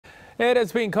It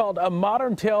is being called a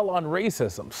modern tale on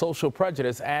racism, social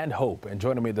prejudice, and hope. And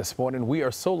joining me this morning, we are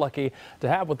so lucky to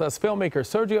have with us filmmaker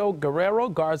Sergio Guerrero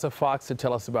Garzafox to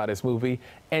tell us about his movie,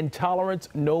 Intolerance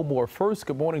No More. First,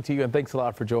 good morning to you, and thanks a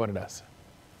lot for joining us.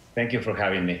 Thank you for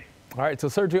having me. All right, so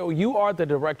Sergio, you are the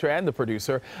director and the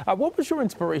producer. What was your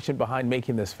inspiration behind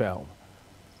making this film?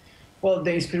 Well,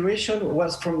 the inspiration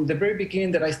was from the very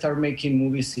beginning that I started making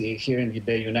movies here in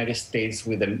the United States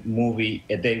with the movie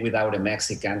A Day Without a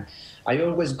Mexican. I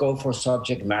always go for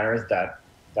subject matters that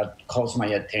calls my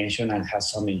attention and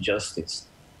has some injustice.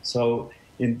 So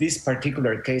in this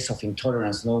particular case of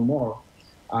Intolerance No More,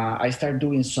 I started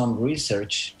doing some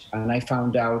research, and I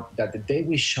found out that the day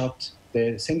we shot,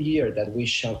 the same year that we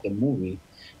shot the movie,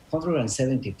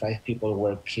 175 people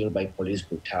were killed by police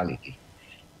brutality.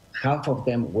 Half of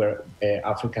them were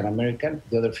African American,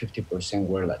 the other 50%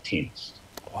 were Latinos.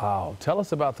 Wow. Tell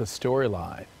us about the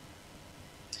storyline.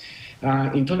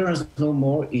 Intolerance No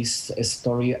More is a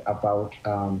story about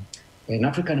an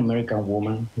African American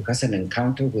woman who has an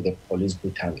encounter with the police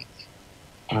brutality.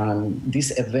 And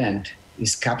this event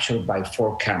is captured by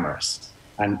 4 cameras,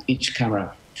 and each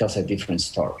camera tells a different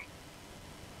story.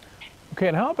 Okay,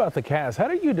 and how about the cast? How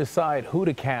did you decide who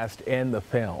to cast in the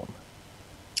film?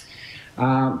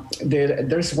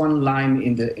 There's one line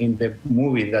in the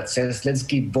movie that says, "Let's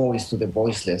give voice to the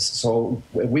voiceless." So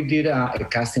we did a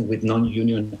casting with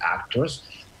non-union actors,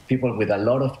 people with a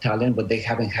lot of talent, but they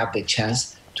haven't had the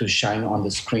chance to shine on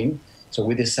the screen. So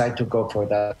we decided to go for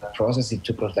that process. It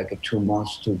took us like 2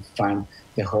 months to find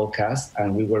the whole cast,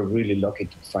 and we were really lucky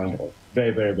to find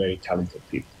very, very, very talented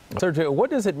people. Sergio, what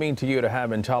does it mean to you to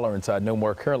have Intolerance No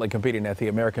More currently competing at the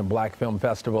American Black Film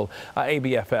Festival,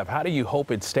 ABFF? How do you hope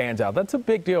it stands out? That's a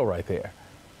big deal right there.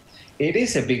 It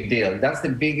is a big deal. That's the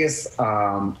biggest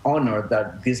honor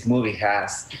that this movie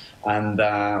has. And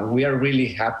we are really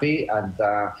happy. And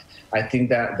I think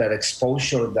that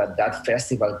exposure that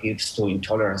festival gives to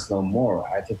Intolerance No More,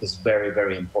 I think is very,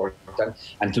 very important.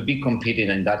 And to be competing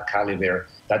in that caliber,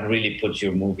 that really puts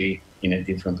your movie in a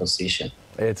different position.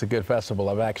 It's a good festival.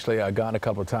 I've actually gone a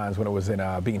couple of times when it was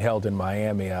being held in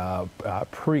Miami,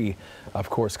 pre, of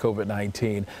course,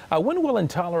 COVID-19. When will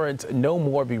Intolerance No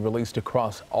More be released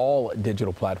across all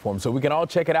digital platforms so we can all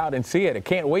check it out and see it? I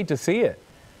can't wait to see it.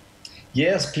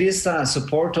 Yes, please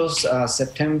support us.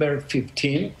 September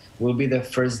 15 will be the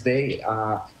first day.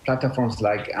 Platforms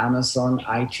like Amazon,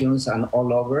 iTunes, and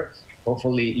all over.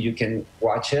 Hopefully you can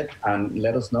watch it and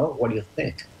let us know what you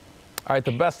think. All right,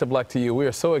 the best of luck to you. We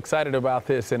are so excited about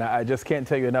this, and I just can't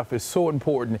tell you enough. It's so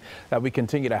important that we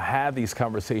continue to have these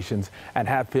conversations and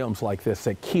have films like this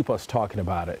that keep us talking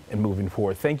about it and moving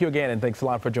forward. Thank you again, and thanks a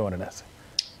lot for joining us.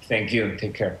 Thank you.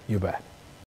 Take care. You bet.